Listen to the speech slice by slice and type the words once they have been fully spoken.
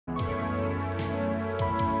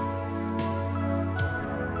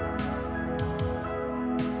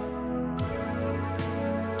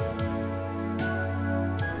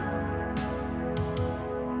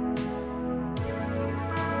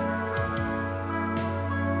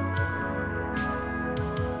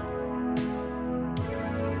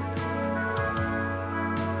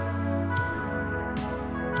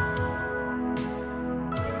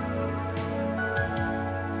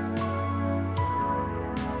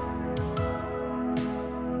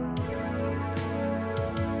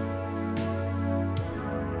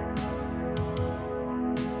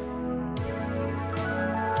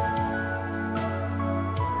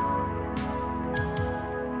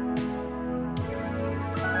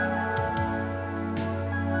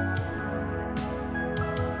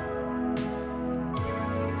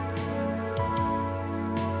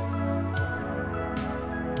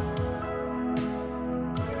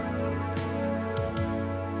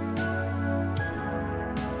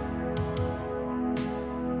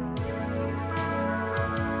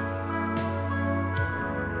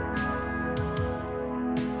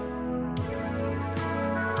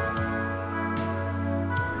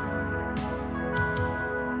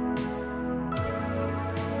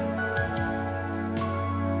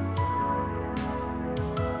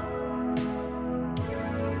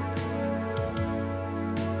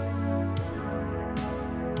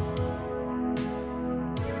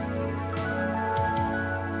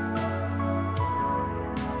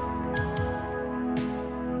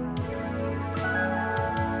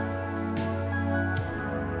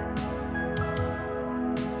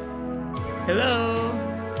Hello?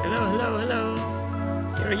 Hello, hello, hello.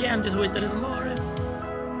 Here I am, just wait a little more.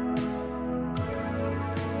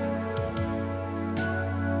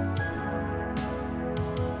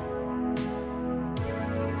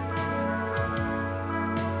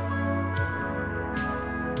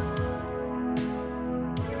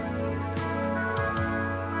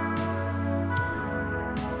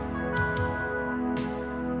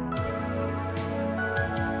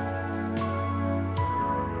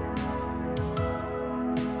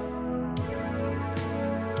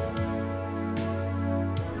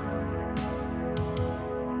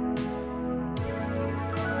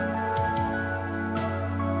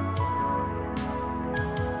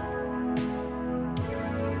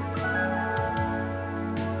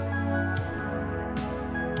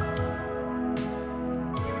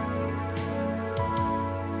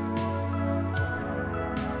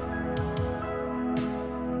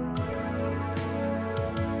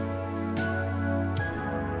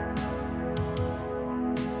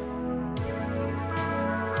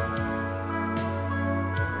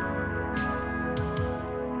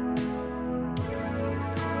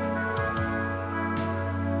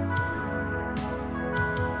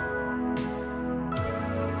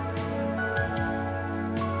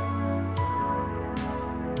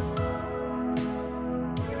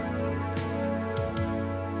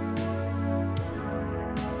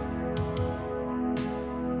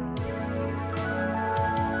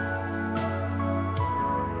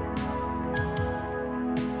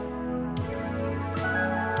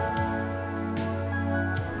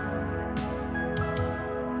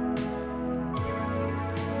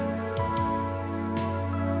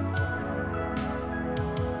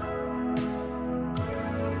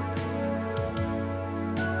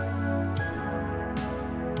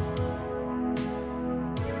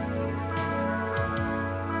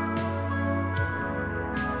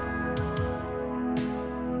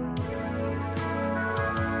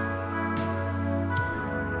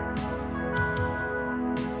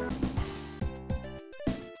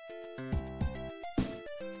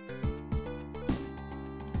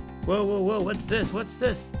 Whoa, whoa, whoa, what's this? What's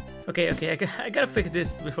this? Okay, I gotta fix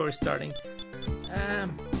this before starting.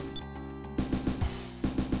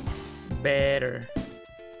 Better.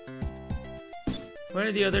 Where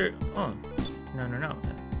are the other... Oh, no.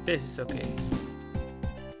 This is okay.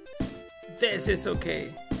 This is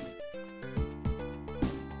okay.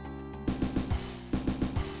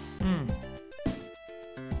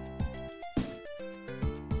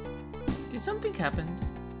 Did something happen?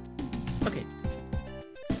 Okay.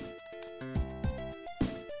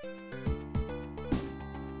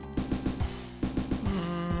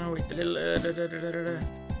 Wait a little.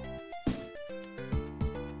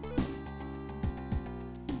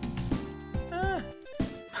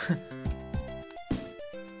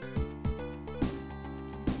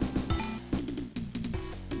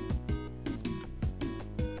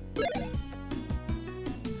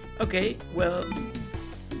 Okay, well,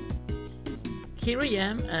 here I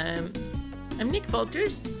am. I'm Nick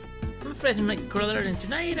Falters. I'm a Fresno crawler, and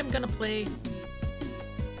tonight we're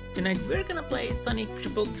gonna play Sonic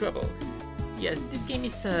Triple Trouble. Yes, this game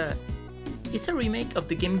is it's a remake of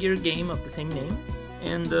the Game Gear game of the same name,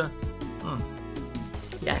 and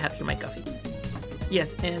yeah, I have here my coffee.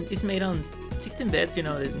 Yes, and it's made on 16-bit, you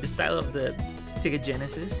know, the style of the Sega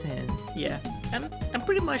Genesis, and yeah, I'm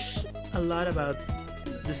pretty much a lot about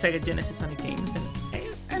the Sega Genesis Sonic games, and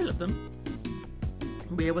I love them.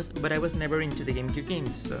 But I was never into the Game Gear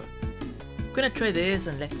games, so I'm gonna try this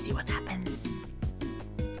and let's see what happens.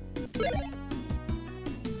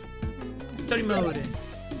 Story mode.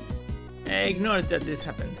 Ignore that this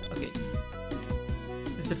happened. Okay.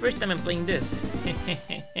 This is the first time I'm playing this.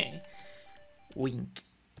 Wink.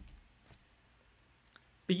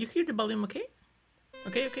 Did you hear the volume okay?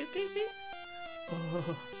 Okay.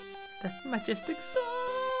 Oh, that majestic song.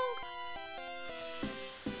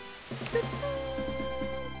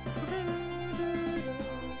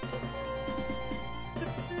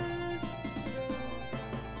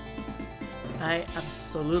 I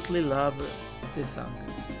absolutely love this song.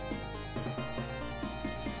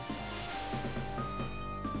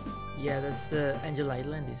 Yeah, that's Angel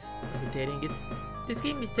Island is imitating it. This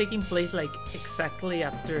game is taking place like exactly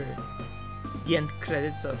after the end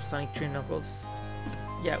credits of Sonic 3 Knuckles.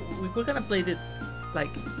 Yeah, we're gonna play this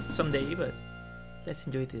like someday, but let's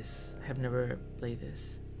enjoy this. I have never played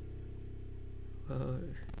this. Oh,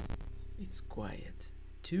 it's quiet.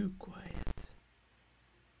 Too quiet.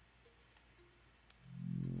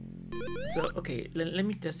 So, okay, let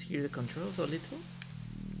me just hear the controls a little.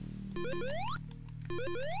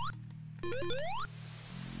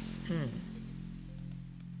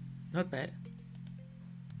 Not bad.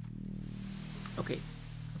 Okay.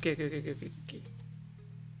 Okay.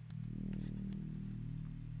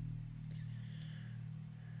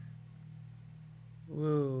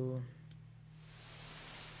 Whoa.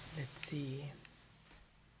 Let's see.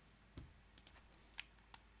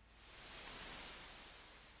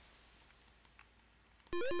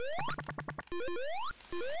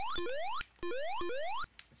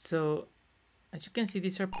 So, as you can see,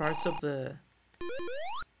 these are parts of the...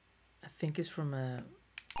 I think it's from a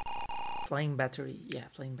flying battery. Yeah,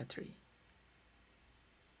 flying battery.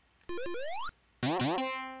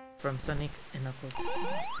 From Sonic and Knuckles.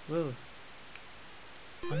 Whoa.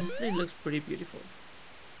 Honestly, it looks pretty beautiful.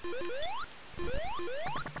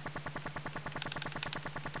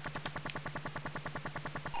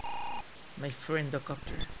 My friend the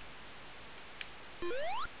copter.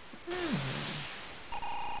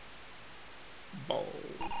 Bow.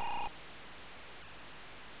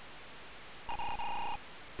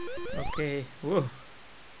 Okay, whoa.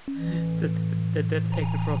 The death egg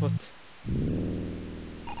robot.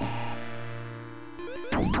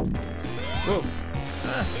 Whoa.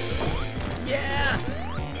 Ah. Yeah!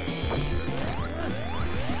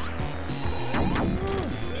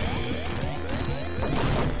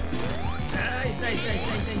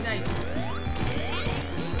 Nice.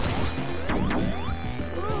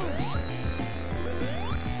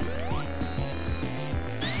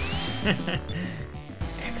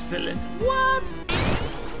 Excellent. What?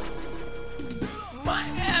 My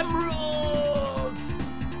emeralds!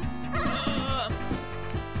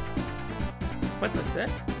 What was that?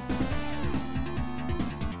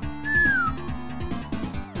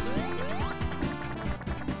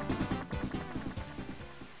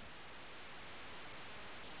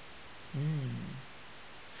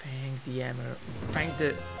 Fang the Emerald. Fang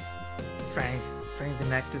the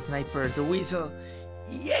Nack, the Sniper, the Weasel.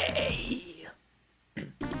 Yay! Okay.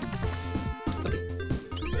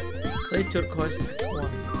 Play turquoise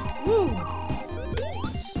 1. Woo!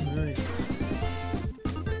 Smooth.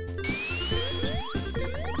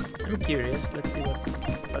 I'm curious. Let's see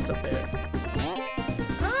what's up there.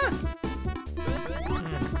 Ah!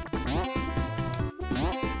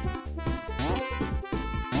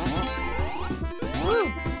 Woo!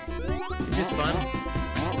 Is this fun?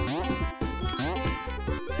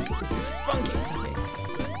 This is funky. Okay.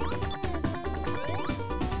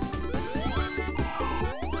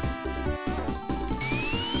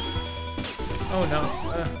 Oh no.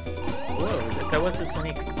 Whoa, that was the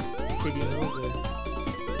Sonic City move.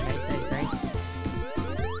 Nice.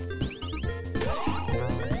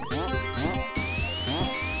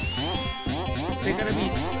 They're gonna be...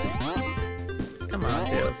 Come on,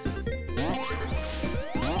 Tails.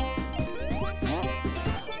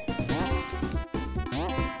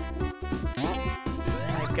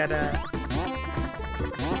 I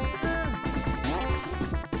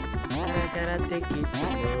gotta take it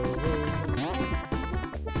slow.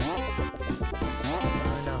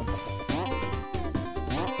 Oh no.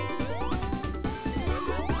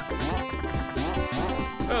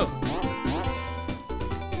 Oh.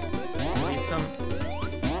 Maybe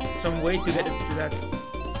some way to get to that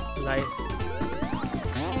life.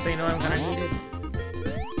 So you know I'm gonna need it.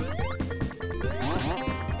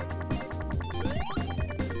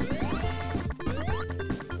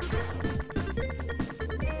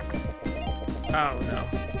 Oh no.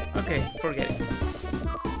 Okay, forget it.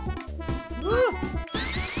 Woo!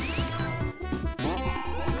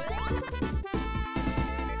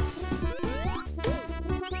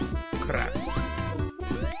 Crap.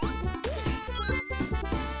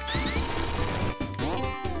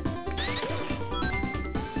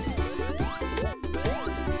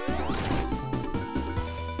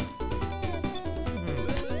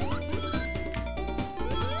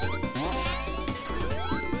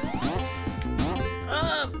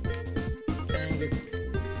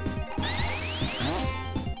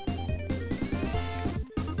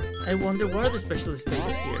 I wonder what are the special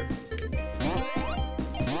stages here?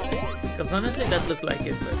 Because honestly that looked like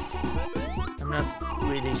it, but I'm not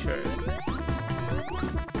really sure.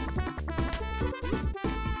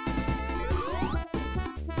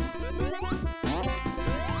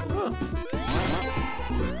 Oh.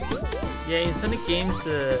 Yeah, in Sonic games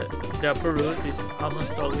the upper route is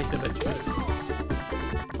almost always the best route.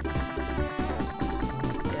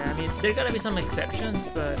 Yeah, I mean there gotta be some exceptions,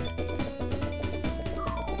 but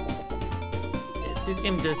this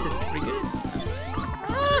game does it pretty good.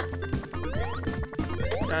 Ah!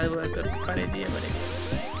 That was a bad idea, but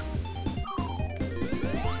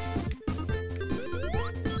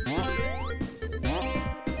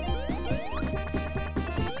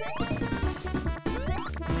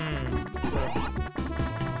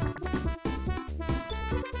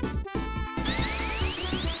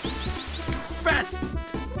fast!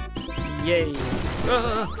 Yay!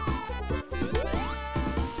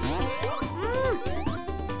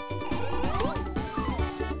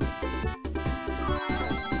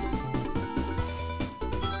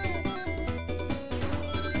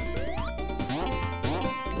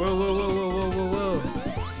 Whoa, whoa, whoa, whoa, whoa, whoa, whoa.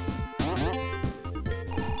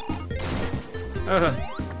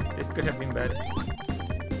 This could have been bad.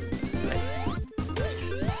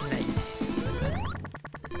 Nice.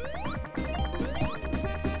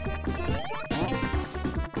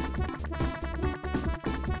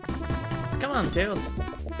 Come on, Tails.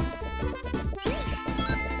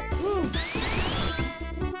 Woo.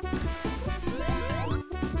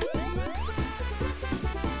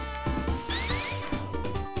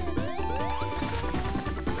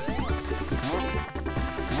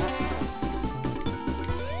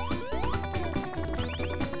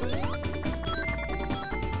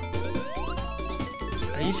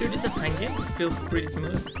 Are you sure this is a Fang game? It feels pretty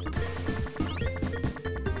smooth.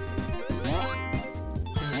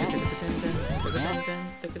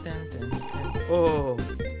 Oh.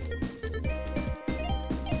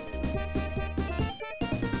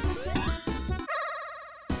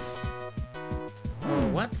 Oh,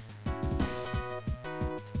 what?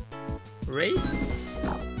 Race?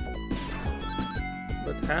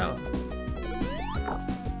 But how?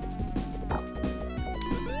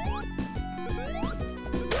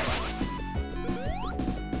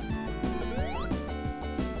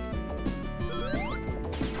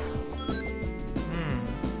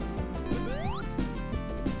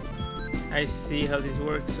 I see how this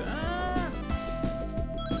works. Ah.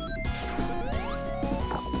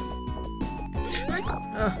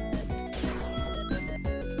 Oh.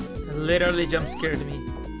 It literally jump scared me.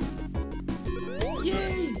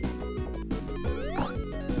 Yay!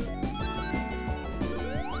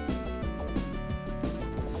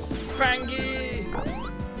 Fangy!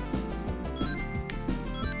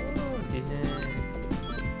 Oh, this is...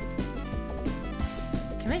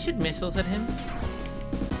 Can I shoot missiles at him?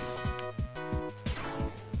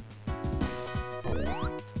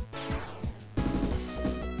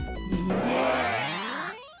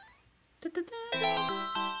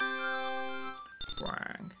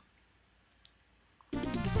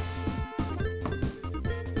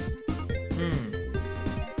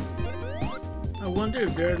 I wonder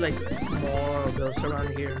if there are like more of those around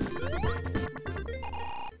here.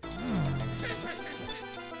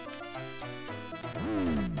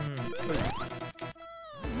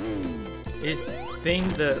 Is Thing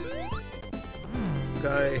the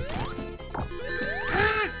guy?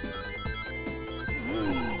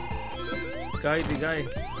 The guy.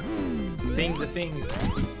 Thing the thing.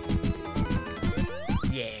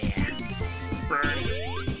 Yeah. Burn.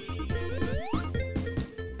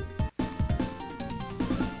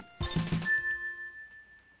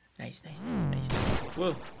 Nice.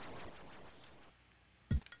 Whoa.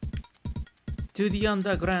 To the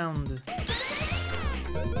underground.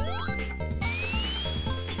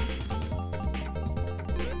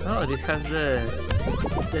 Oh, this has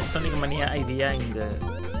the Sonic Mania idea in the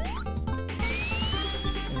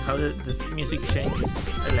how the music changes.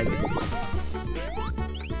 I like it.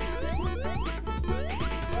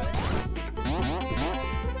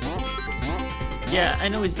 Yeah, I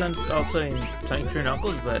know it's done also in Sonic 3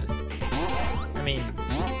 Knuckles, but I mean,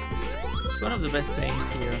 it's one of the best things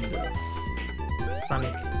here in the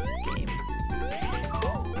Sonic game.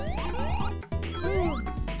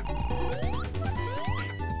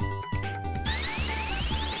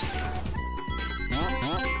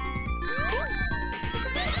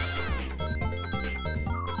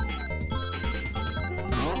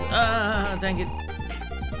 Ah, dang it.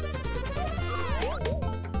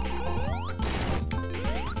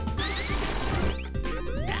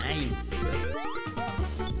 Nice.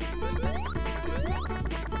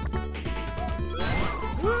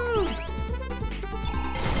 Woo.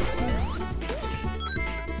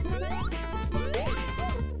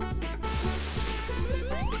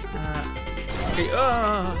 Okay,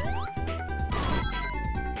 oh.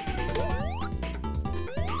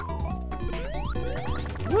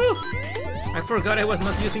 Woo! I forgot I was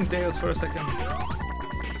not using Tails for a second.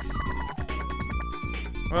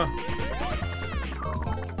 Oh.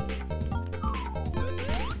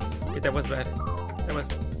 Okay, that was bad. That was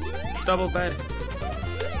double bad.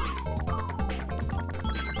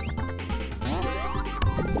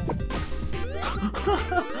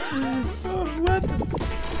 Oh, what?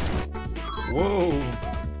 Whoa!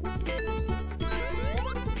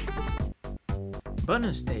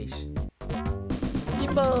 Bonus stage.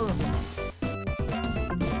 People!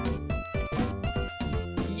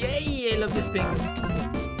 Yay! I love these things.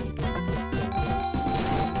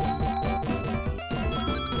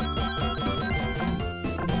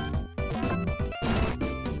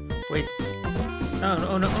 Oh no,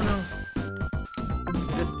 oh no, oh no.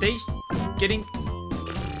 The stage getting...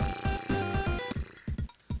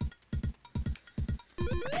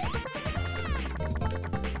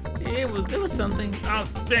 There was something. Oh,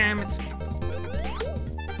 damn it.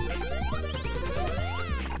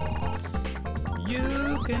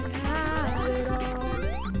 You can have it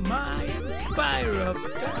all, my empire of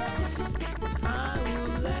God. I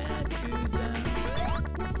will let you down.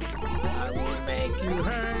 I will make you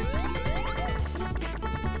hurt.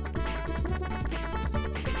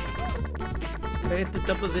 Gotta get the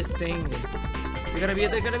top of this thing. They gotta be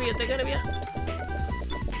it, they gotta be it, they gotta be it.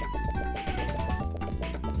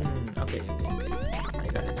 Okay. I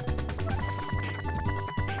got it.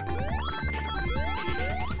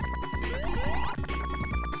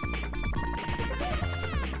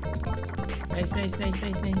 Nice.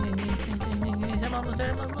 I'm almost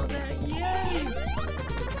there. Yay!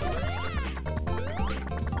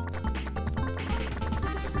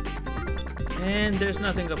 And there's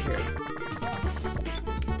nothing up here.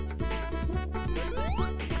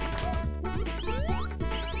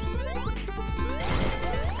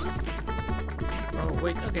 Oh,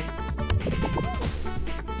 wait, okay.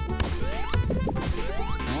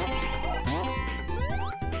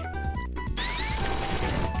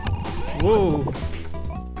 Whoa!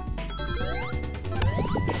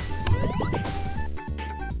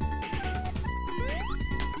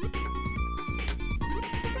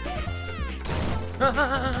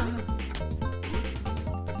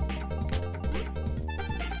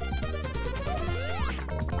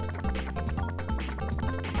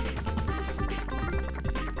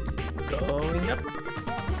 Going up.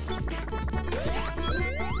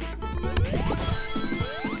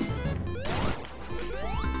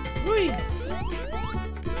 Whee!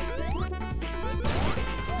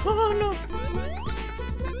 Oh no!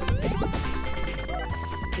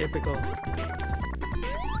 Typical.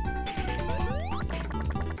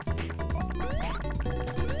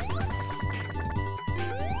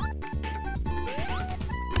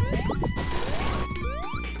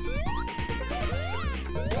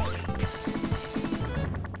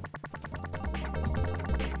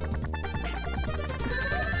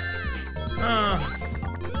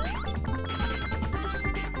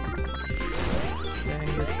 Dang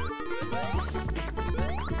it.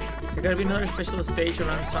 There gotta be another special stage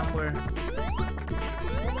around somewhere.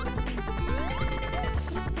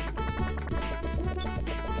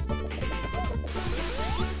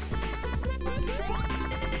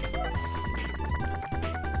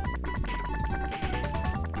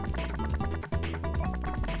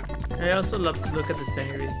 I also love to look at the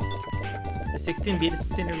scenery. The 16-bit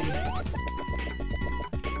scenery.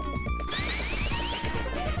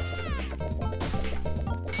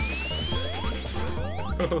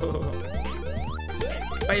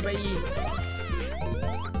 Bye bye.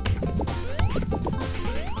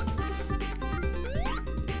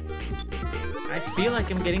 I feel like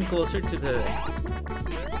I'm getting closer to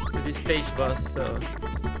this stage boss, so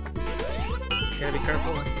gotta be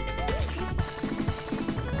careful.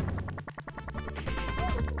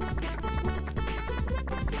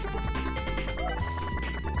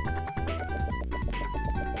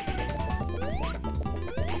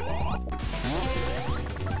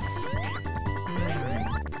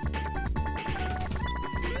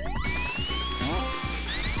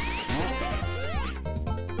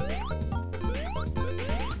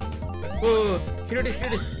 Whoa, hear this,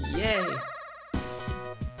 yay!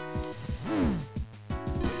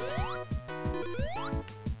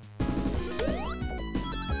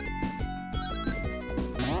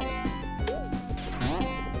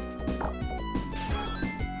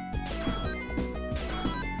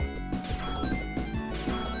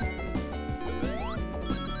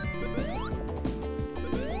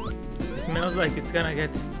 It smells like it's gonna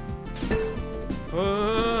get...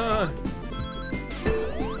 Whoa!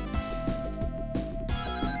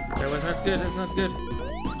 That was not good, that's not good.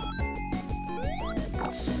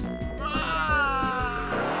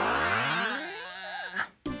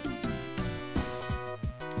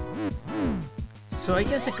 So I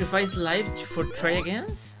can sacrifice life for try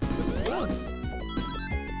agains?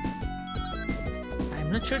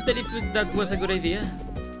 I'm not sure that if that was a good idea.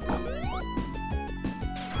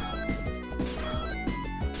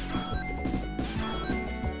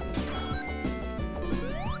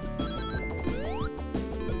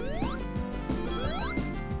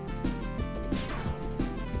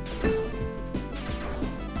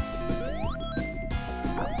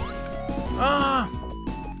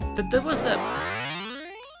 There was a...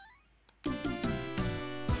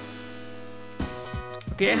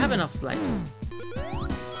 Okay, I have enough lives.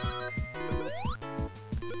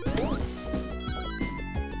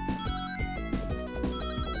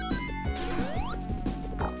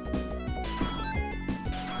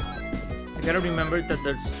 I gotta remember that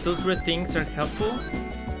those red things are helpful.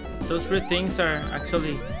 Those red things are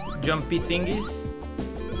actually jumpy thingies.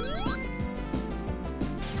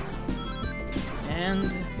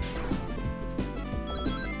 And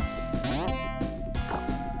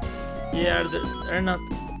yeah, they're not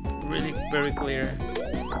really very clear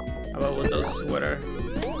about what those are.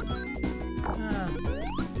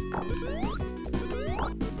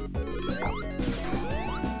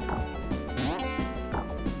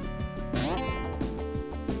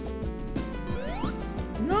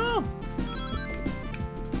 No!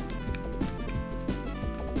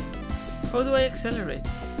 How do I accelerate?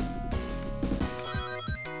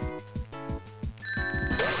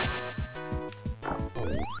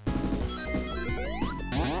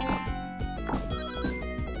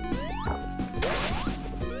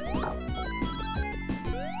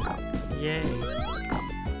 Yay.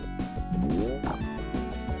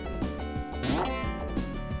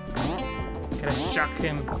 Gotta shock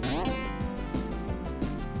him.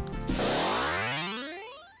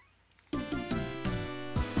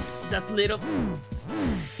 That little...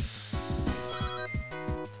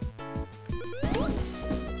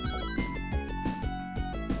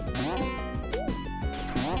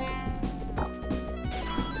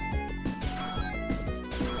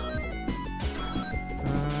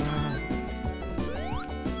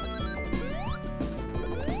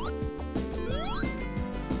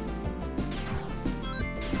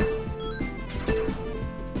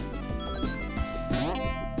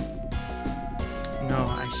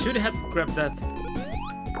 should have grabbed that.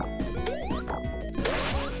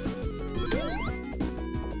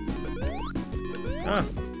 Oh,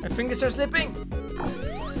 my fingers are slipping.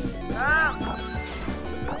 Ah!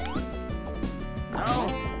 No.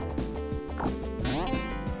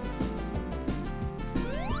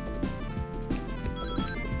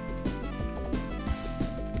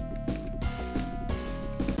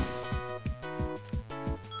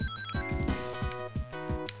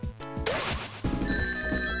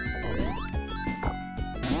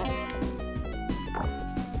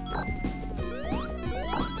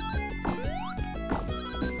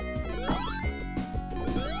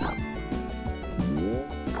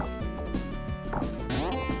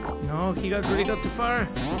 He really got too far.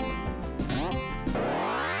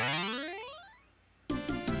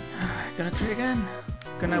 Gonna try again.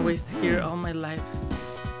 Gonna waste here all my life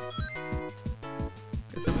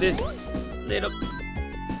because of this little.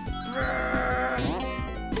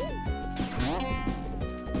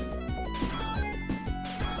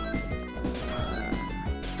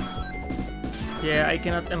 Yeah, I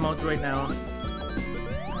cannot emote right now.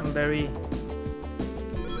 I'm very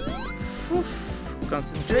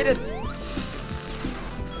concentrated.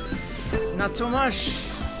 Not so much,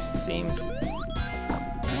 seems.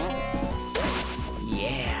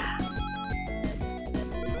 Yeah.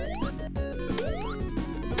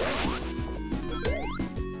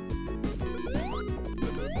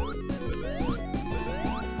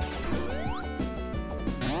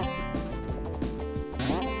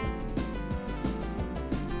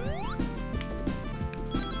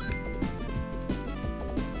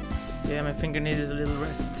 Yeah, my finger needed a little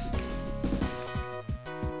rest.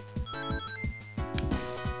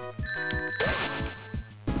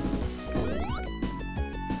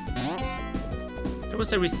 That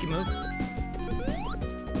was a risky move.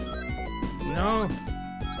 No.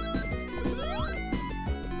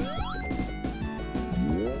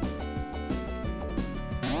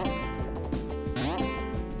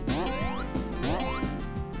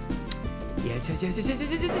 Yes.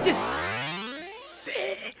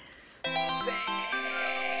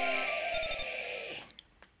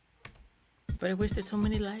 But I wasted so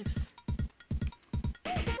many lives.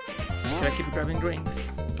 Gotta keep grabbing rings.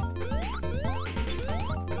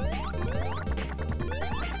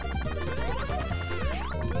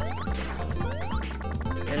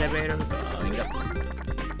 Elevator going up.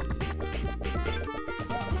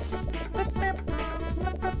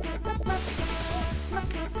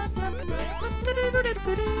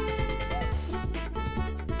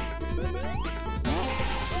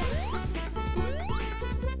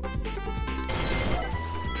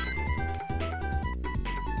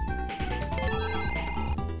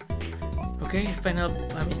 Okay, final,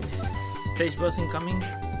 stage boss incoming.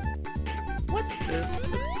 What's this?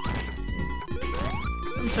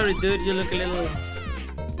 I'm sorry, dude, you look a little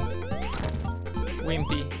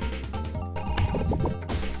wimpy.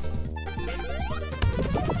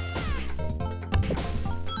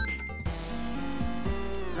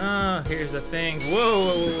 Ah, here's the thing.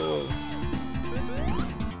 Whoa!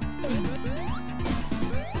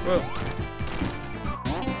 Whoa!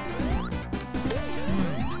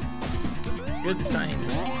 Good design.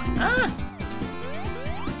 Ah!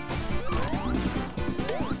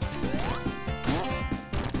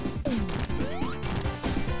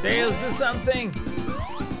 Tails, do something!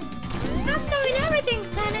 I'm doing everything,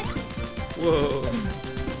 Sonic! Whoa.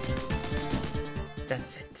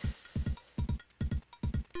 That's it.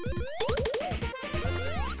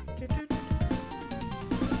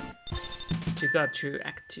 You got through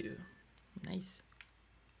Act 2. Nice.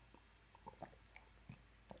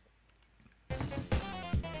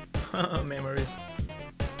 Memories.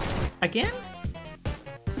 Again?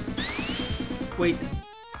 Wait.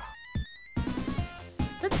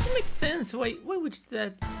 That doesn't make sense. Why would you do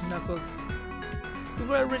that, Knuckles? We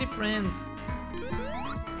were already friends.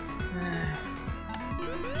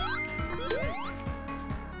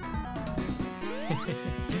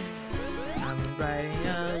 I'm riding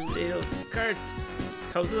a little cart.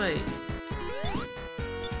 How do I?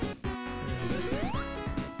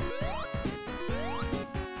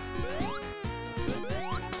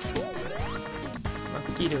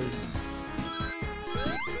 Mosquitoes.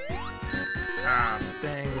 Ah,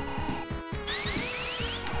 dang it.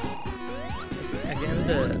 Again,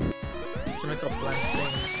 the chemical plant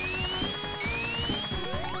thing.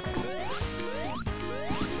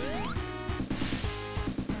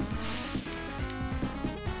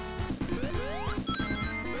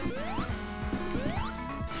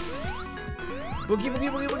 Boogie, boogie,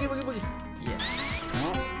 boogie, boogie, boogie, boogie. Yes.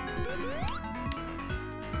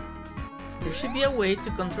 There should be a way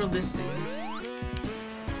to control these things.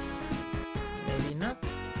 Maybe not.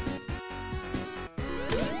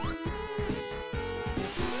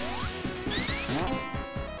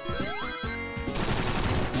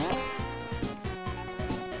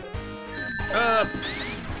 Up.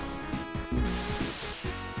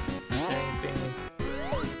 Dang thing.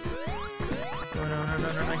 Oh no, no, no,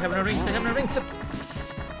 no, I have no rings, I have no rings.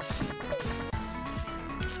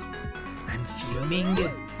 I'm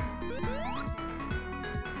fuming.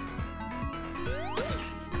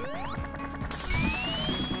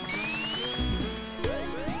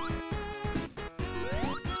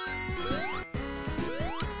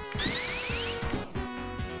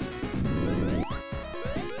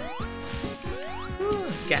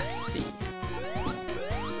 Gassy.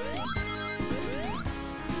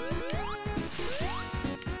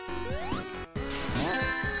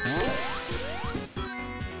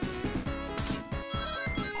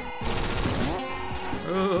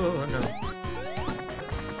 Oh no.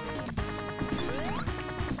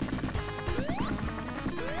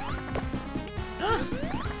 Ah.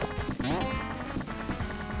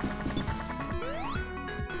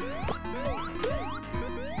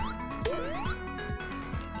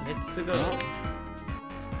 Let's go.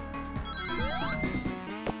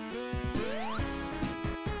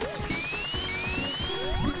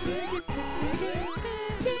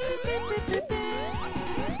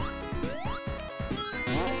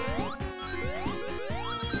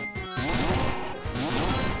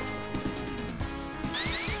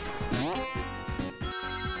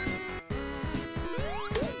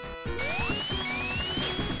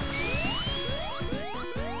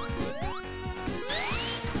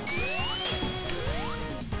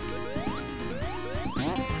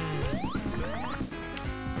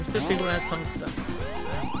 To figure out some stuff.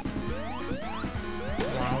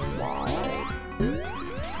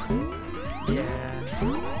 Yeah.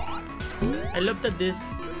 I love that this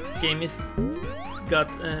game is got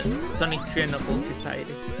Sonic 3 and Knuckles inside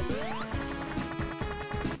it.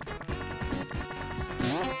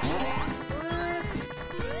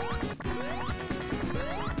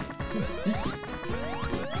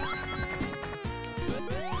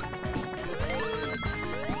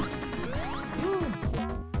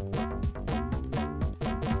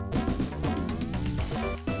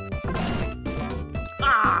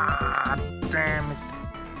 Damn it.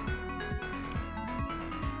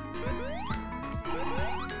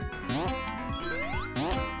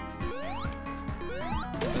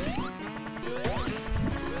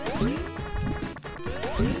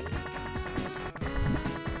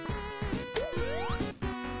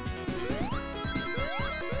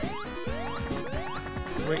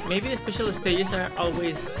 Wait, maybe the special stages are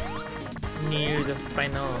always near the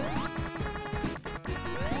final.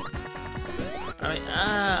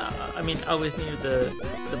 I mean, always near the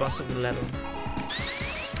boss of the level.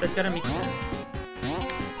 That kinda makes sense.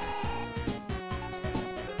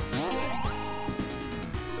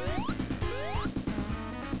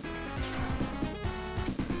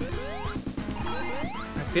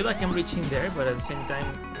 I feel like I'm reaching there, but at the same time,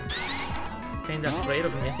 I'm kinda afraid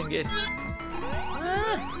of missing it.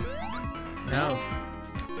 Ah! No.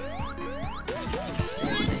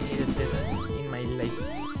 I needed this.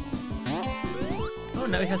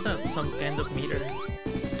 now it has some kind of meter.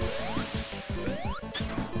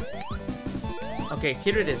 Okay,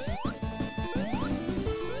 here it is.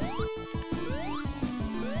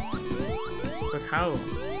 But how?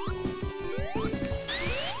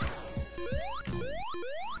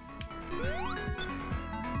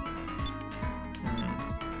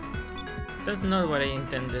 That's not what I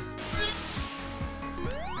intended.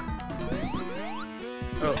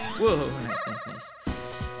 Oh, whoa, nice, nice,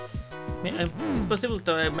 nice. It's possible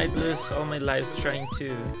that I might lose all my lives trying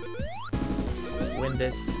to win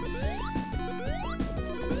this.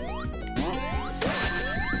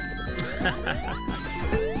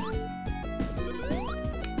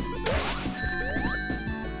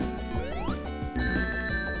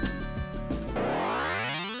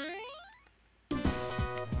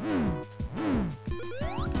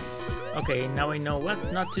 Okay, now I know what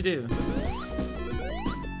not to do.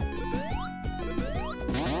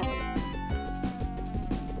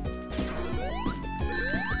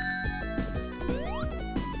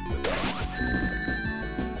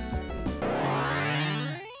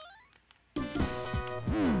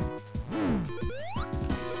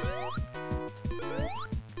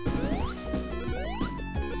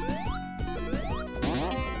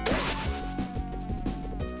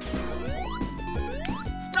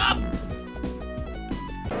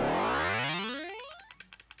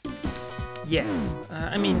 Yes,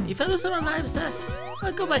 I mean, if I lose some lives,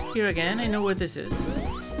 I'll go back here again. I know where this is.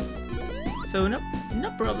 So, no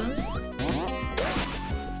problems.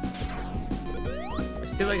 But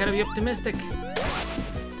still, I gotta be optimistic.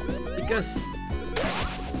 Because...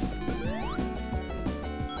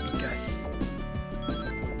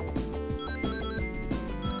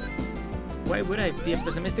 Why would I be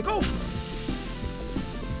pessimistic? Oh!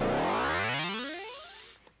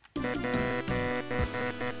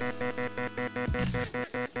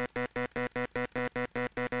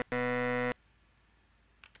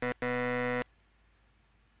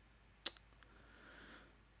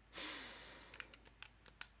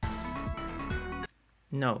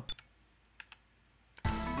 No.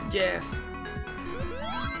 Yes.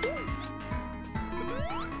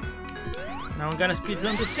 Now I'm gonna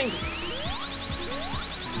speedrun this thing.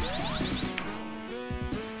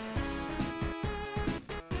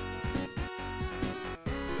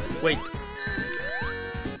 Wait.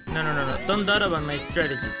 No. Don't doubt about my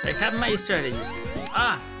strategies. I have my strategies.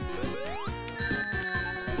 Ah!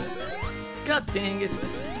 God dang it.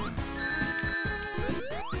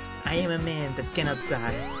 I am a man that cannot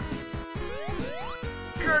die.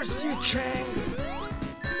 Curse you, Chang!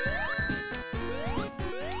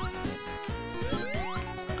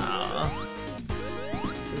 Oh.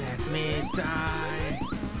 Let me die.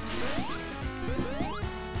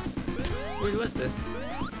 Wait, what's this?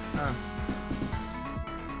 Oh.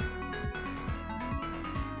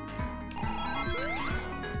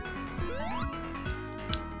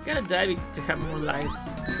 Gotta die to have more lives.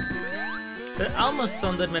 That almost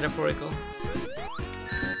sounded metaphorical.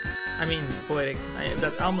 I mean, poetic.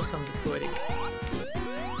 That almost sounded poetic.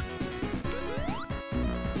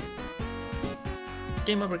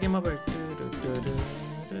 Game over, game over.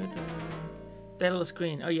 Title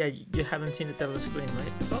screen. Oh yeah, you haven't seen the title screen,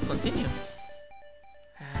 right? Oh, continue.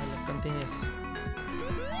 Look, continues.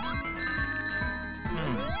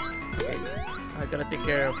 Okay, I gotta take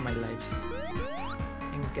care of my lives.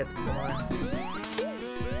 And get more.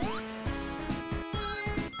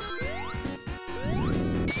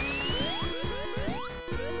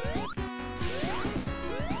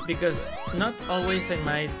 Because not always I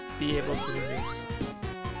might be able to do this.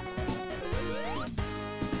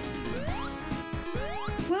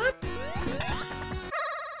 What?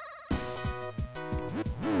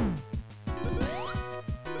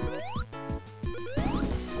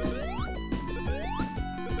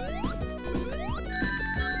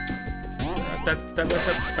 That was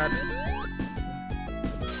a bad...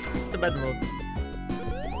 It's a bad move.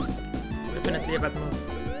 Definitely a bad move.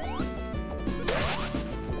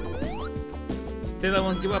 Still, I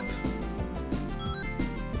won't give up.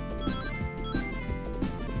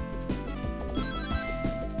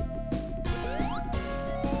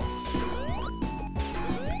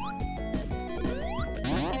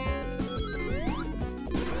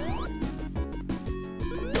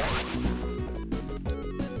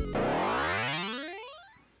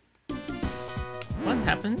 What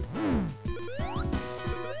happened?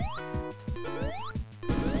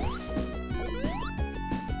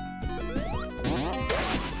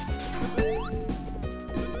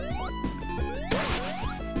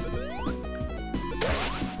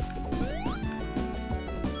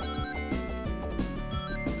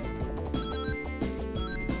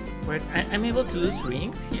 Wait, I'm able to lose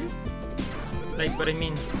rings here? Like, but I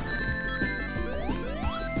mean...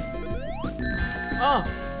 Oh!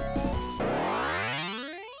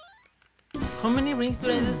 How many rings do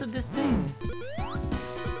I lose at this thing?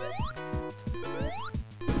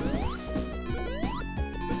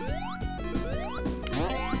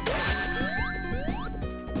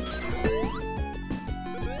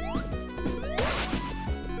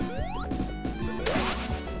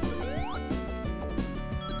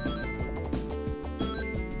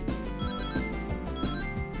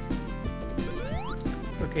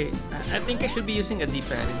 Okay, I think I should be using a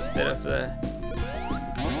D-pad instead of the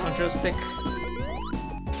control stick.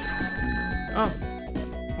 Oh,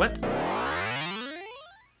 what?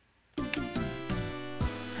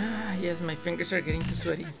 Ah, yes, my fingers are getting too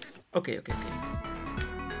sweaty. Okay, okay, okay.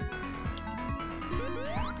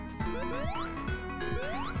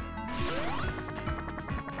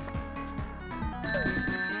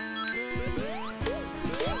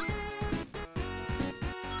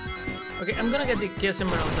 Okay, I'm gonna get the Chaos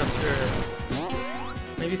Emeralds after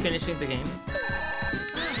maybe finishing the game.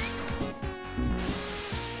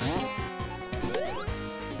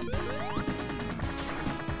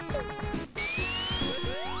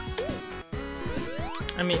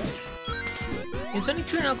 I mean, in Sonic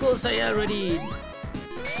 3 Knuckles I already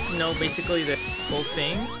know basically the whole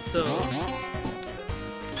thing, so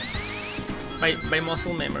by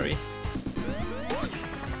muscle memory.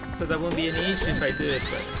 So that won't be an issue if I do it,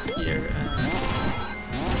 but here...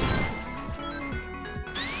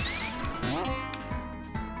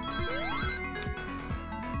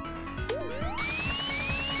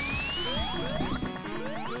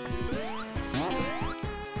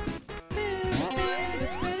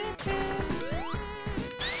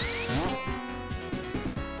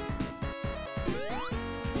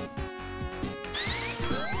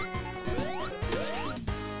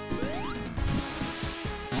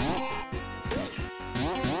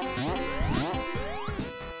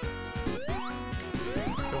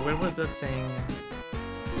 where was that thing?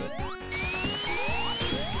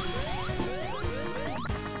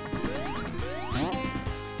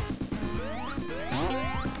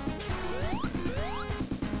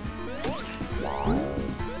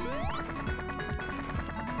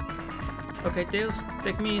 Okay, Tails,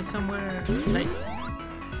 take me somewhere nice.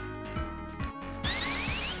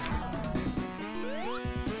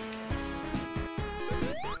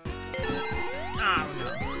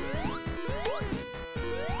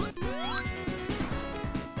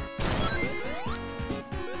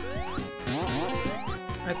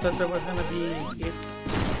 I thought that was gonna be it,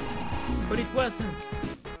 but it wasn't.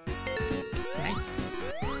 Nice.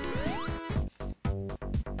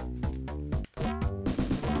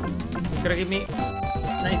 Gotta give me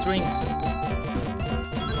nice rings.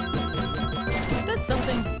 That's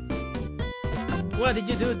something. What did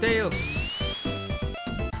you do, Tails?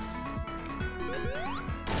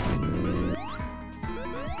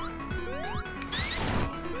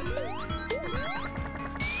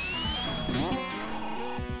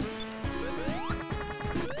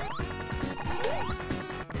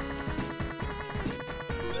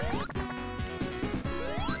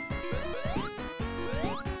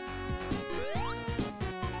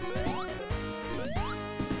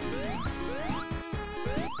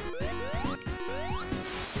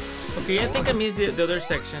 Okay, I think I missed the other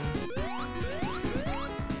section.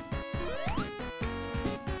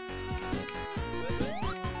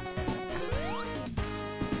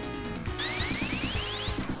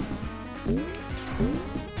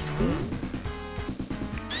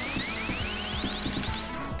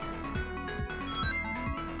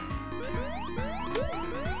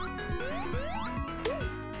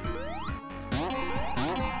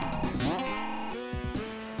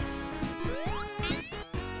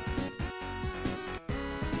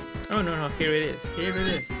 Oh no, here it is. Here it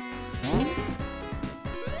is.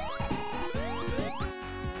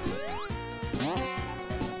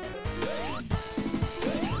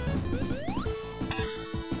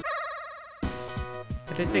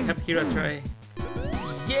 At least they have Hero try.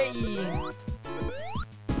 Yay!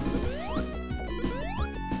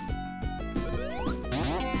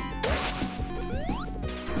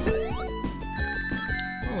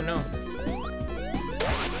 Oh no.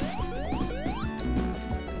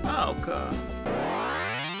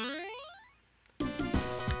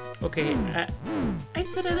 Okay, I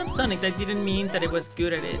set it up Sonic. That didn't mean that it was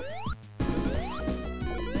good at it.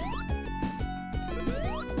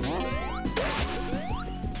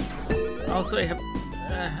 Also,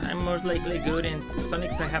 I'm most likely good in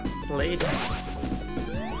Sonics I have played.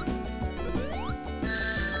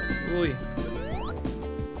 Ooh.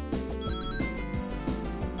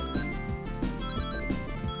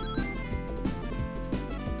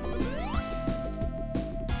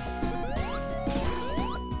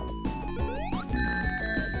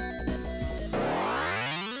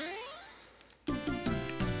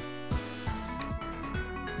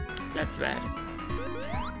 That's bad.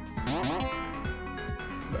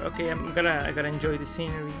 But okay, I gotta enjoy the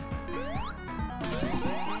scenery.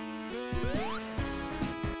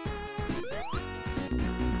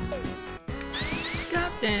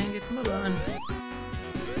 God dang it, move on.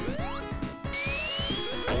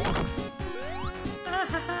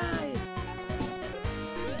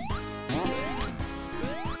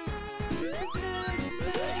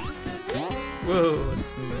 Whoa,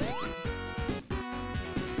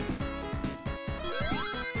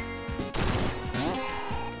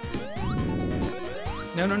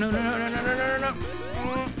 no, no, no, no, no, no, no, no, no, no.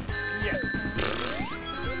 Yeah.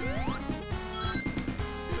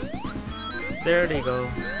 There they go.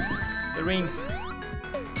 The rings.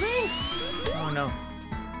 Rings! Oh no.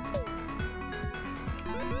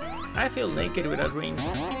 I feel naked without rings.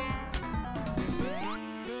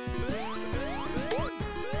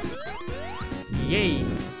 Yay!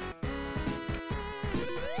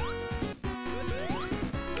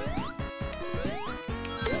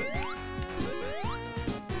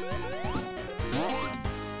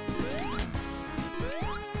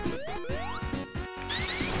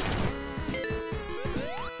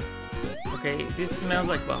 Okay, this smells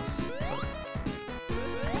like boss.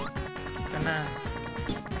 Gonna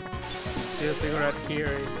still figure out here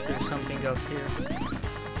if there's something else here.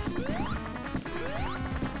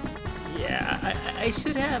 Yeah, I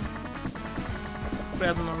should have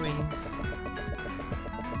grabbed more rings.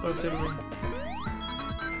 Possibly.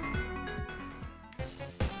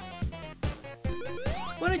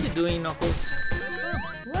 What are you doing, Knuckles?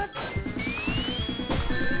 What?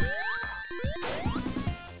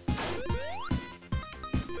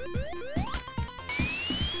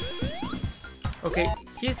 Okay,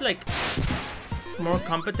 he's like more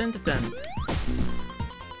competent than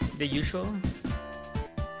the usual.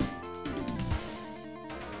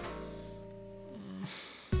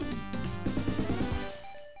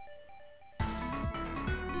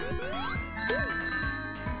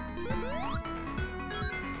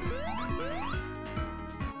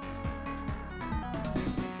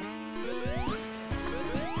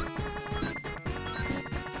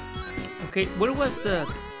 Okay, where was the...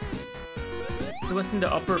 It was in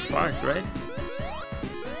the upper part, right?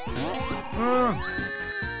 I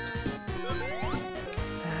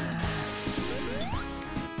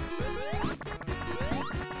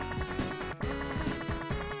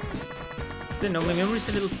don't know, my memory's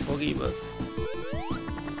a little foggy, but...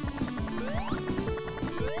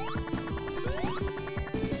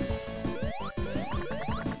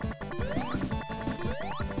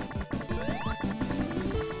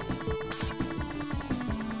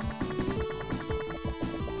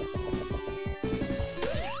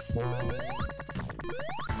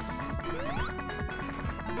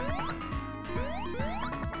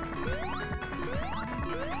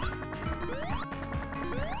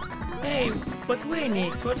 Hey, but wait,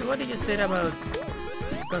 Nix, what did you say about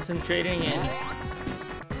concentrating and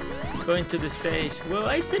going to the stage? Well,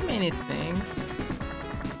 I said many things.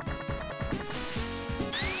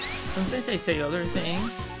 Sometimes I say other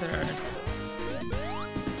things that are...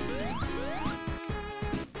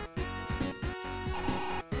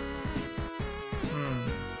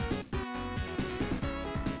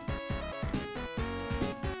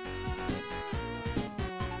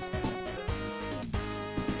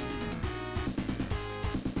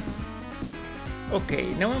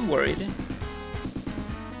 Okay, now I'm worried.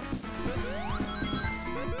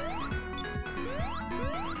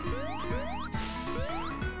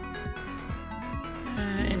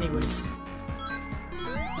 Anyways.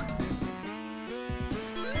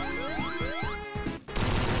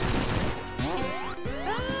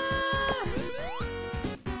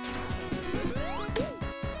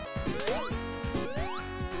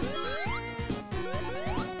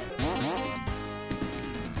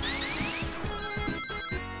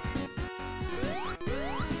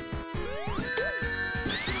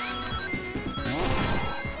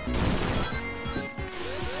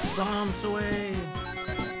 Bombs away!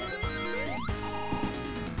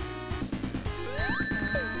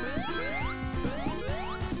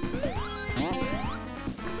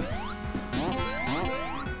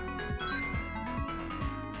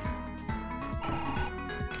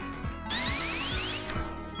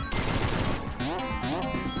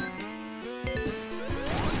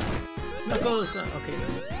 Knuckles! Okay,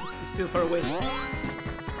 it's still far away.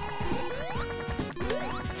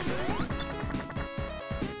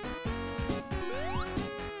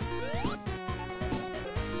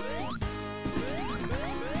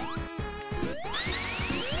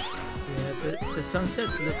 The sunset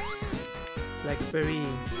looks like very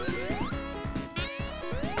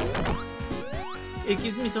It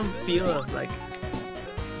gives me some feel of like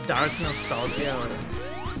dark nostalgia or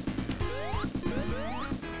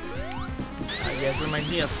yeah, it reminds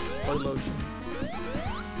me of Oil Lotion.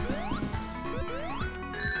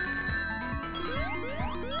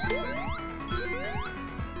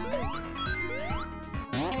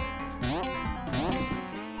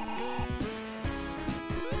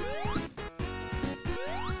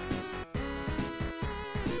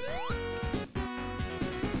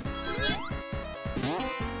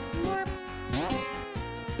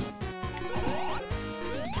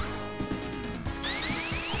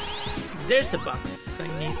 There's a box. I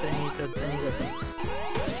need a box.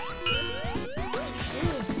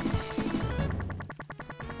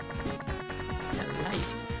 Yeah, nice.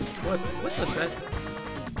 What was that?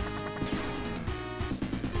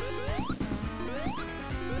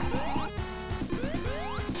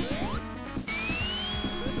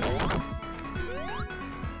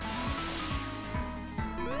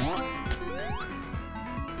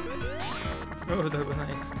 Oh, that was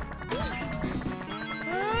nice.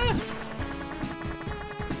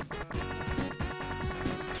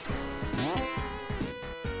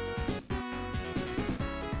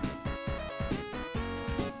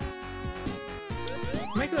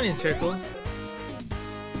 Am I going in circles?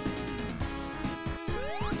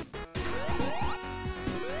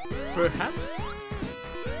 Perhaps?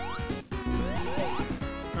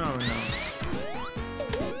 Oh no.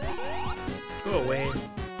 Go away.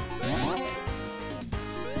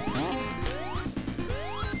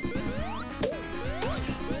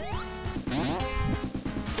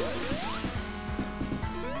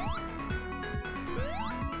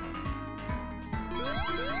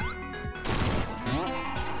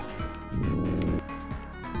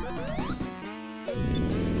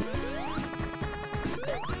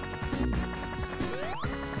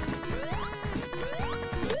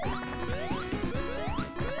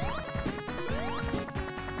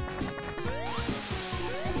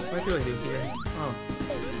 What do I do here? Oh.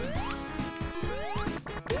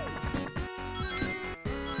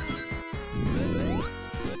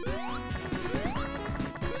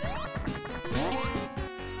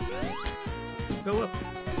 Go up.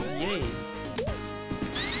 Yay.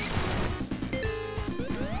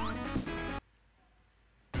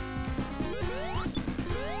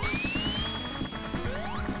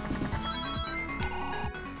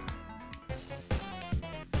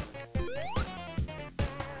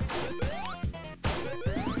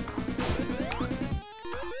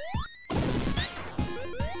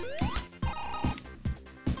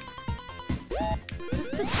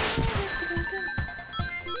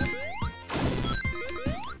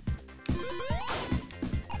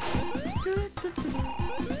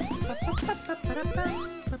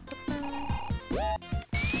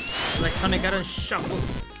 Like when I gotta shuffle,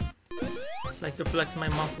 like to flex my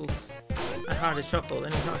muscles. I hard to shuffle,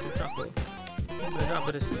 and it's hard to shuffle.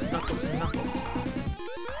 But it's knuckles and knuckles.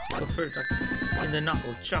 Go first, like in the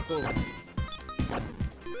knuckle, chuckle.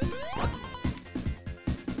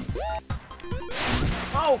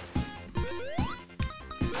 Oh!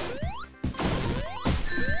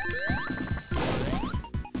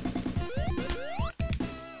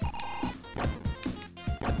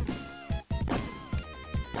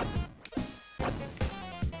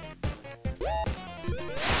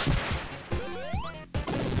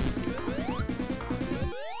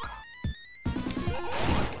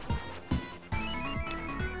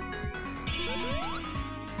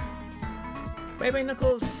 Bye bye,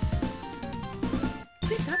 Knuckles!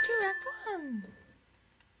 We got to Act 1!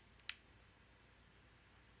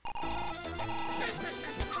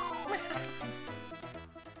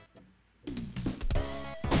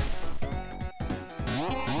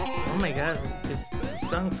 Oh my god, this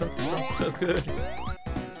song sounds so good.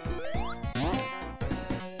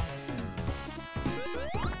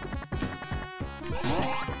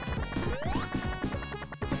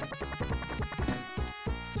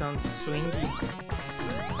 Sounds swingy.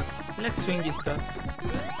 I like swingy stuff.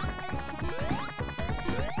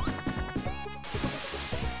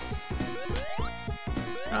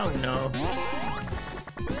 Oh no.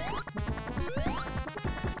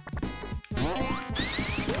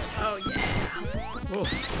 Oh yeah. Whoa.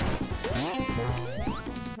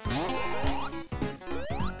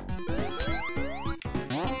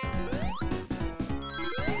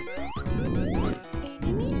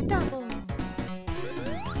 Enemy double.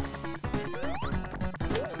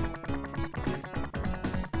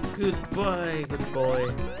 Good boy, good boy.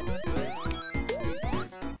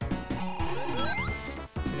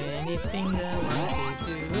 Many things I want to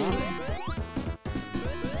do.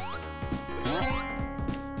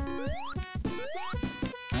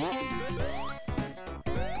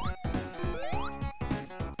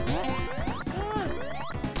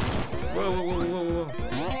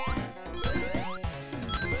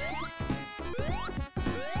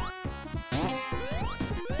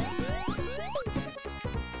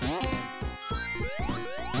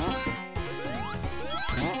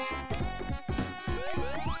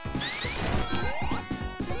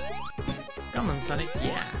 Come on, Sonic.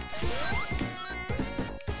 Yeah.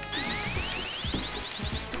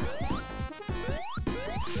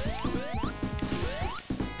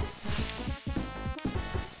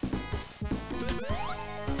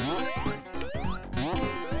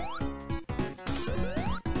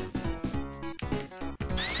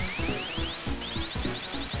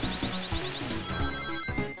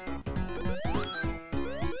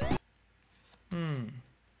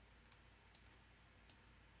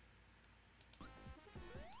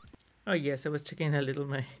 Oh yes, I was checking a little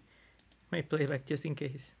my playback just in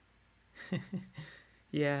case.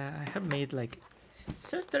 Yeah, I have made like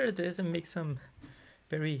started this and make some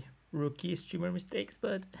very rookie streamer mistakes,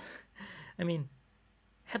 but I mean,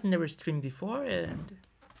 I have never streamed before, and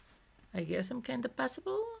I guess I'm kind of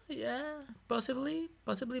passable. Yeah, possibly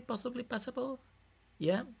passable.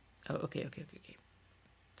 Yeah. Oh, okay.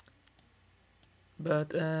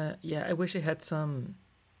 But yeah, I wish I had some.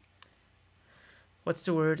 What's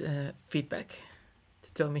the word? Feedback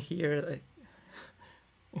to tell me here, like,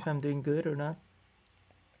 if I'm doing good or not.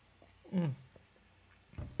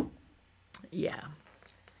 Yeah.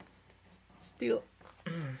 Still,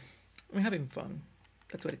 I'm having fun.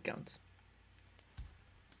 That's what it counts.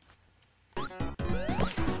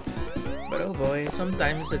 But oh boy,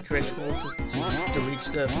 sometimes the threshold to reach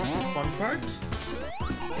the fun part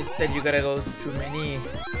is that you gotta go through many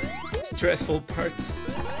stressful parts.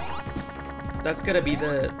 That's gotta be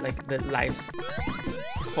the life's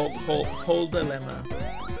whole dilemma.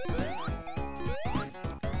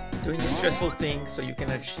 Doing the stressful things so you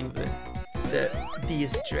can achieve the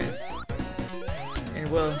de-stress. And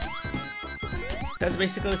well, that's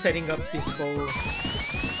basically setting up this whole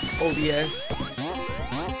OBS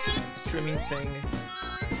streaming thing.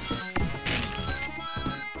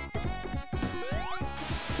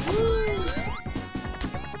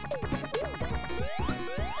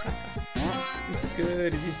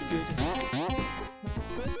 It is good.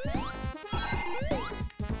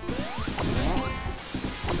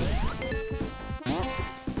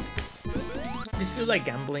 This feels like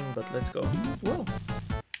gambling, but let's go. Whoa.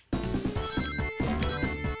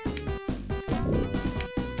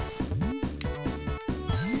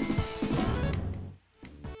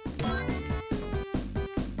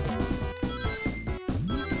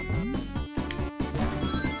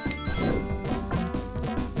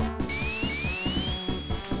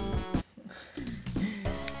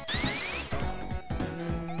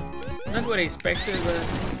 Not what I expected, but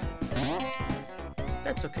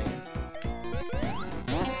that's okay.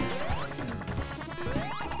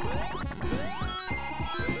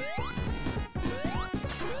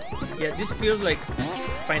 Yeah, this feels like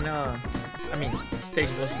final, stage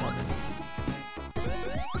boss moments.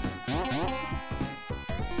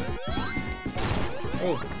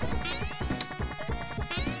 Oh.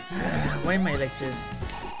 Why am I like this?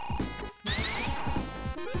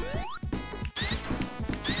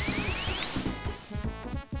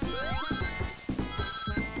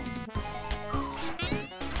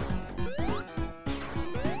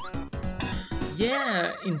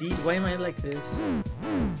 Yeah, indeed. Why am I like this?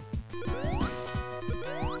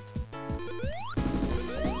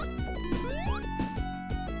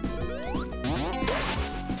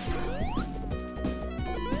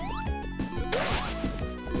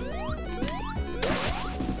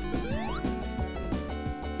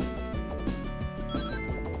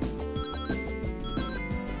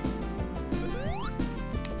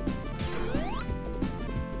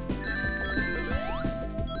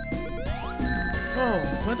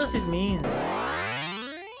 What does it mean?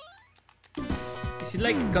 Is it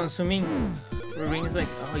like consuming rings? Like,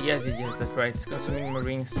 oh yes, that's right. It's consuming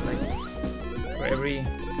rings like for every.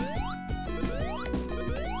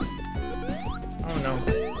 Oh no!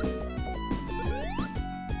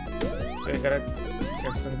 So I gotta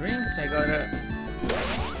get some rings. I gotta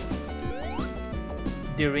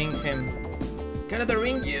de-ring him. Gotta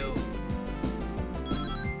de-ring you.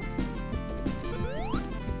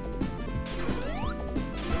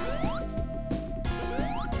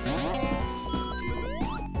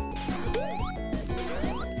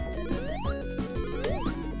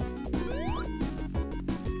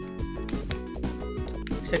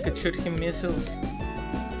 I could shoot him missiles.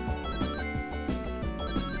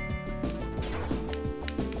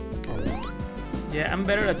 Yeah, I'm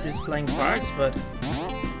better at these flying parts, but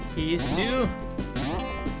he is too.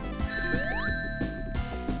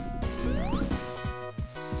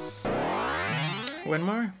 One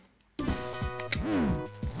more?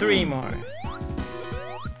 3 more.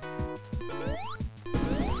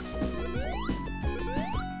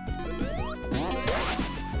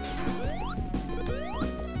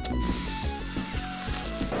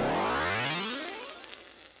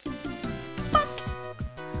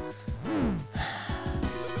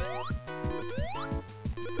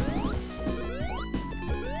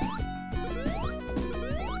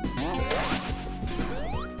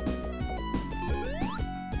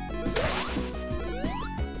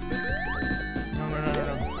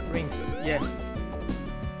 Yeah.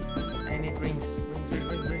 I need rings.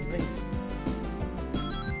 Rings.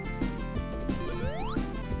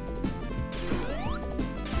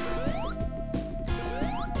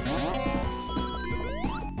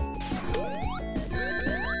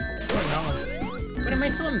 Oh no. Why am I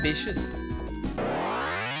so ambitious?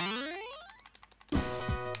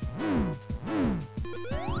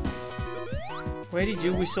 Why did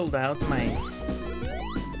you whistle out my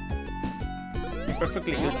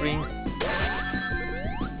perfectly good rings?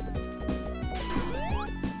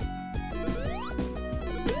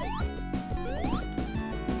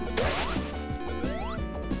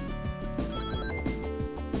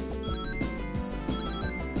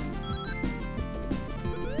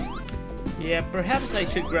 Yeah, perhaps I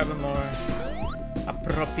should grab a more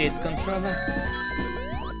appropriate controller.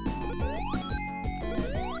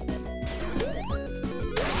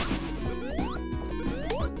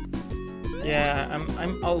 Yeah,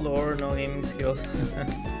 I'm all lore, no gaming skills.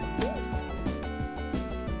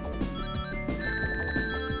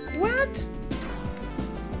 What?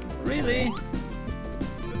 Really?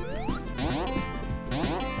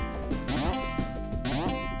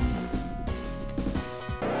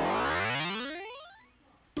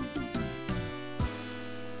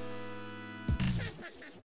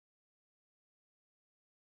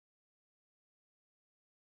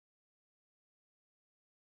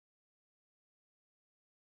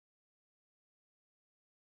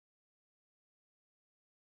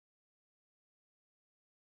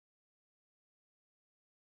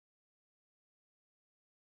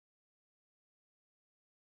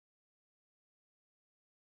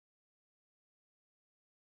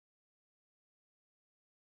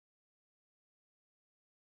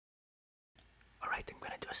 Alright, I'm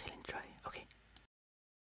gonna do a sailing try. Okay.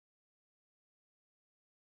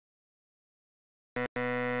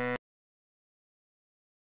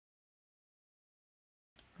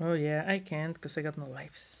 Oh yeah, I can't because I got no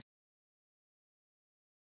lives.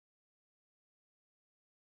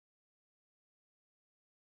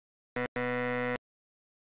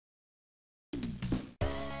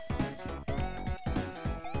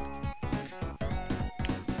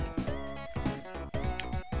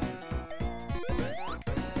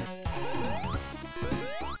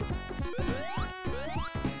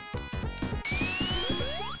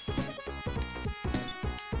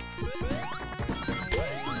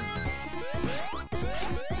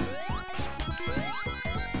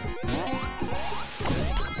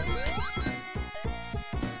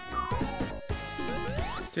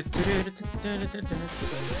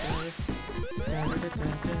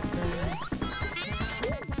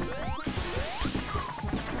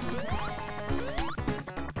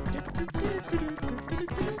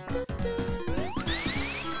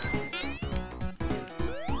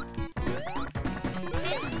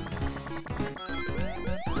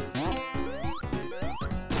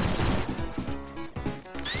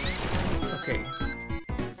 Okay.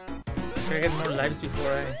 Should I get more lives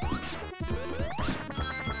before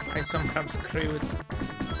I somehow screw it?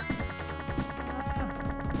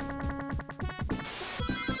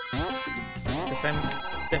 Because I'm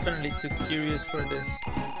definitely too curious for this.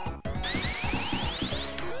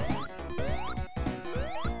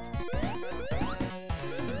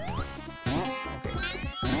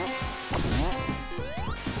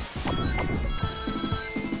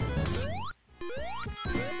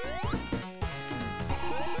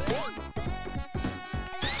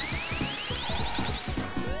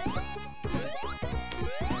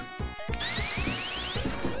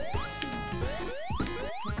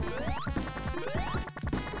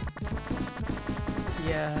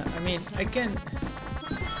 Yeah, I mean, I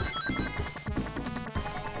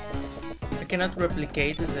cannot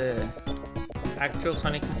replicate the actual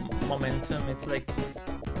Sonic momentum. It's like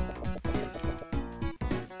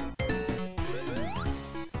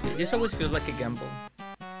it just always feels like a gamble.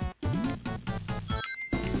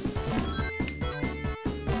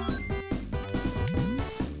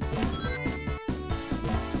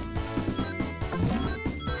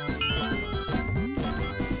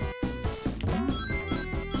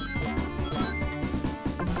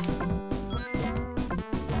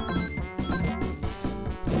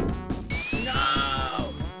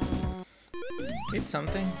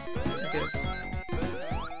 Something, I guess.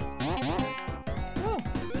 Oh!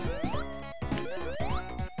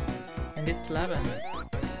 And it's lava.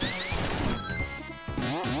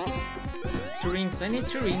 2 rings. I need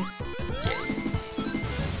 2 rings. Yeah.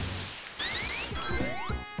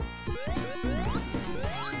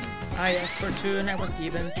 I asked for 2 and I was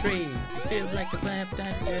given 3. It feels like a clap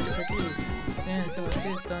that did for you. And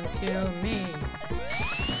please don't kill me.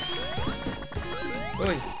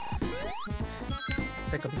 Oi!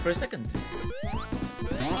 Back up for a second.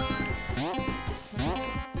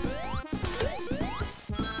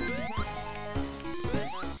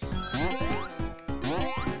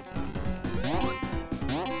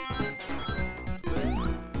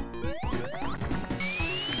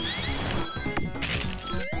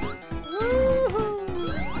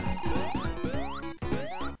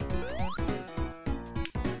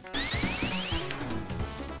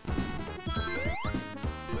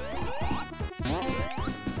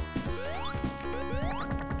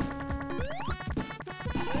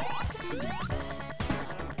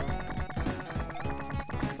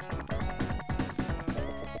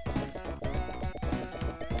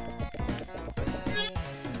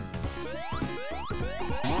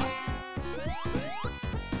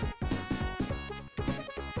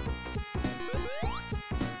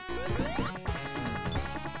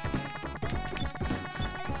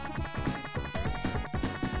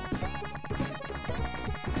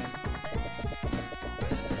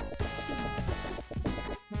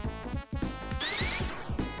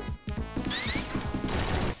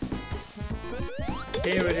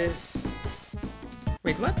 Here it is.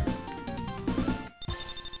 Wait, what?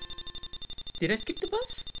 Did I skip the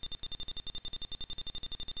bus?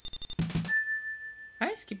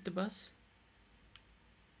 I skipped the bus.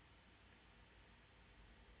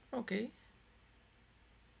 Okay.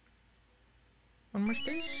 One more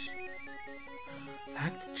stage.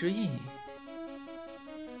 Act 3.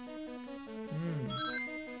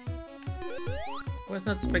 Was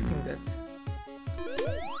not expecting that.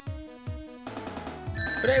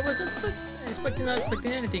 But I wasn't not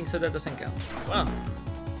expecting anything, so that doesn't count. Wow.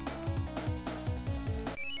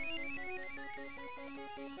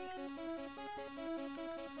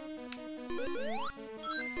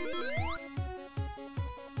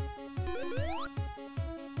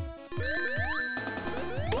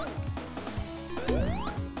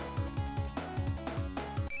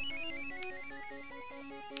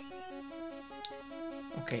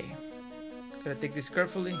 Okay. Gotta take this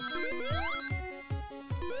carefully.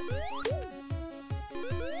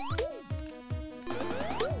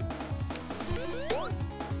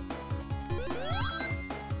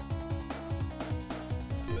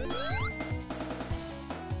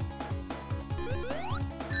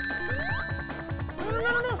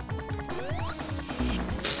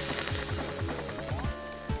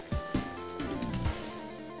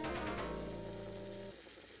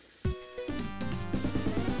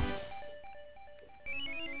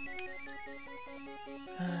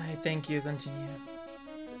 Thank you, continue.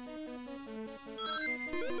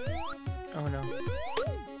 Oh no.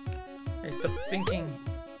 I stopped thinking.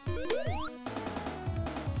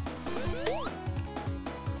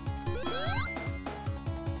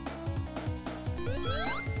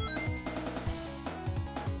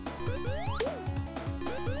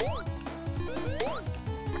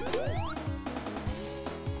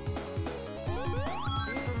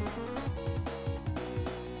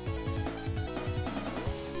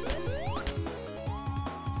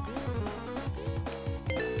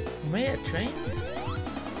 Am I a train?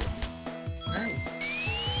 Nice.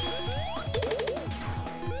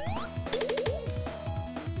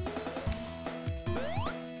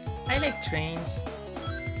 I like trains.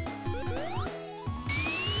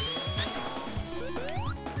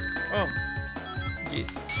 Oh, jeez.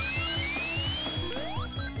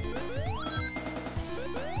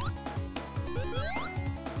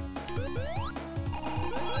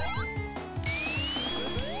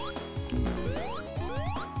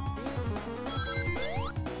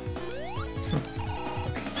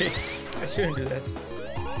 I shouldn't do that.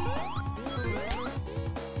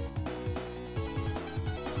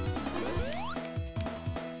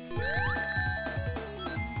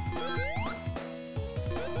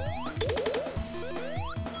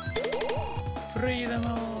 Freedom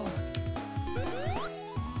all.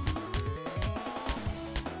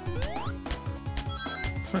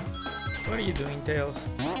 What are you doing, Tails?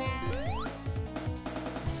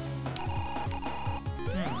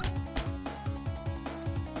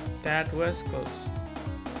 That was close.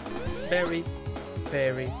 Very,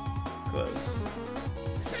 very close.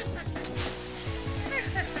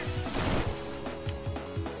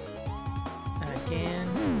 Again.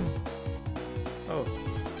 Oh,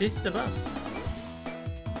 this is the bus.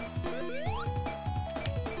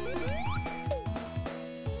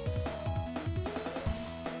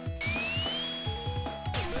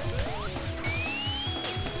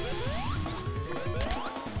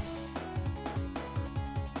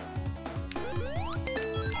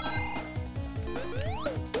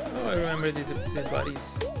 I remember these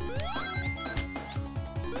bodies.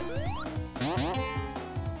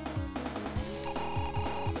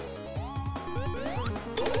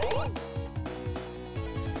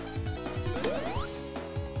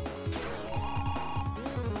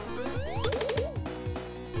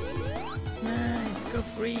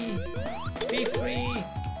 free! Be free!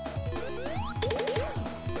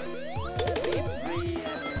 Be free,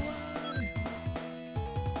 everyone!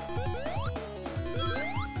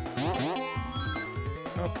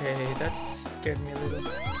 Okay, that scared me a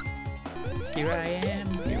little. Here I am,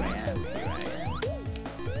 here I am, here I am.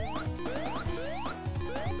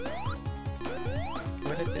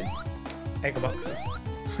 What is this? Egg boxes.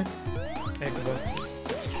 Egg boxes.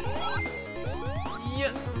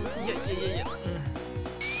 Yeah.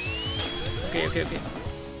 Okay. Okay.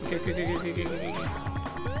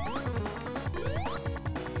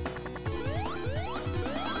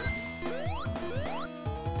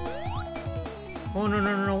 Oh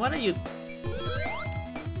no, what are you?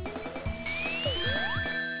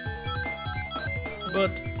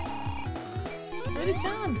 But let it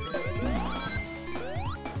jump.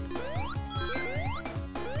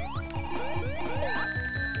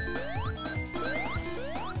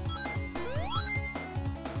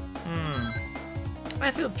 I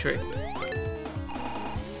feel tricked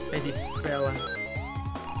by this fella.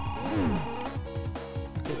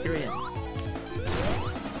 Okay, here I am.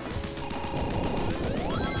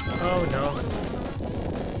 Oh no.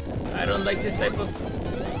 I don't like this type of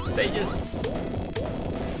stages.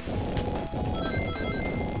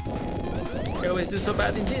 I always do so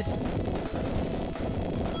bad in this.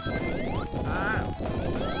 Ah.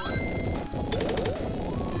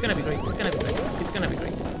 It's gonna be great. It's gonna be great. It's gonna be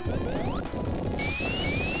great.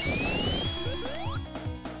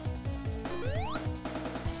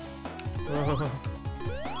 Oh.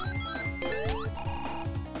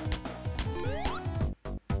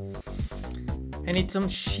 I need some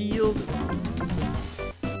shield.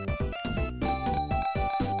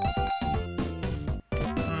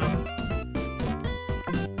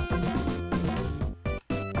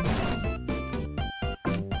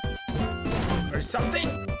 Or something.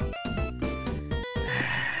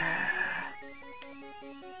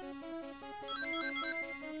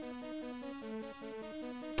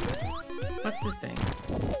 What's this thing?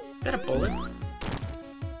 Is that a bullet?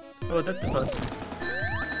 Oh, that's a bus.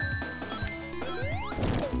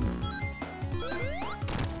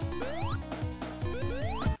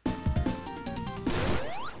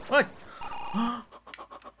 What?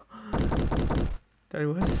 That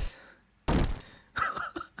was...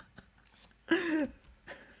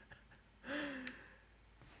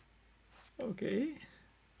 Okay.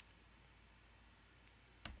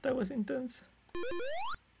 That was intense.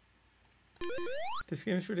 This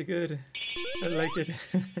game's pretty good. I like it.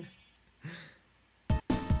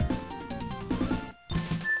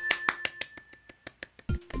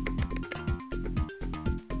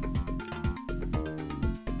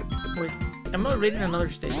 Wait, I'm already in another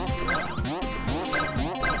stage.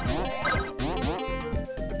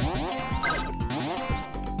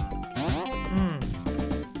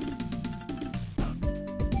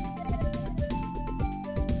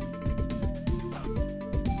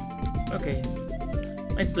 Okay.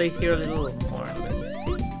 Might play here a little more. Let me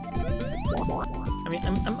see. I mean,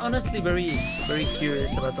 I'm honestly very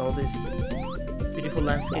curious about all these beautiful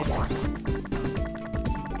landscapes.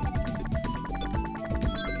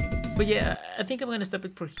 But yeah, I think I'm gonna stop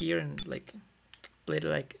it for here and like play it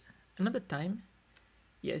like another time.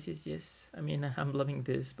 Yes. I mean, I'm loving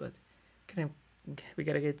this, but we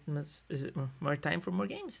gotta get more time for more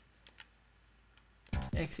games.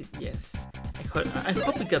 Exit, yes. I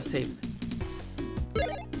hope it got saved.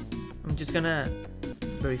 I'm just gonna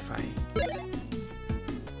verify.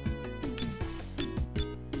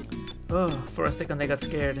 Oh, for a second I got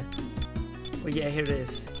scared. Oh yeah, here it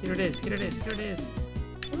is. Here it is.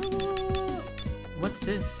 Ooh, what's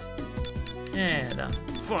this? Don't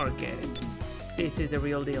forget it. This is the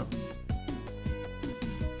real deal.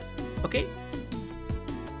 Okay.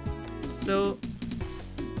 So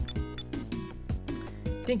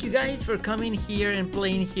thank you guys for coming here and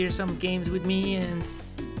playing here some games with me, and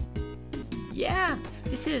yeah,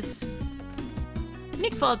 this is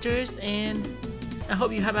Nick Falters, and I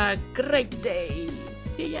hope you have a great day.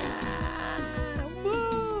 See ya!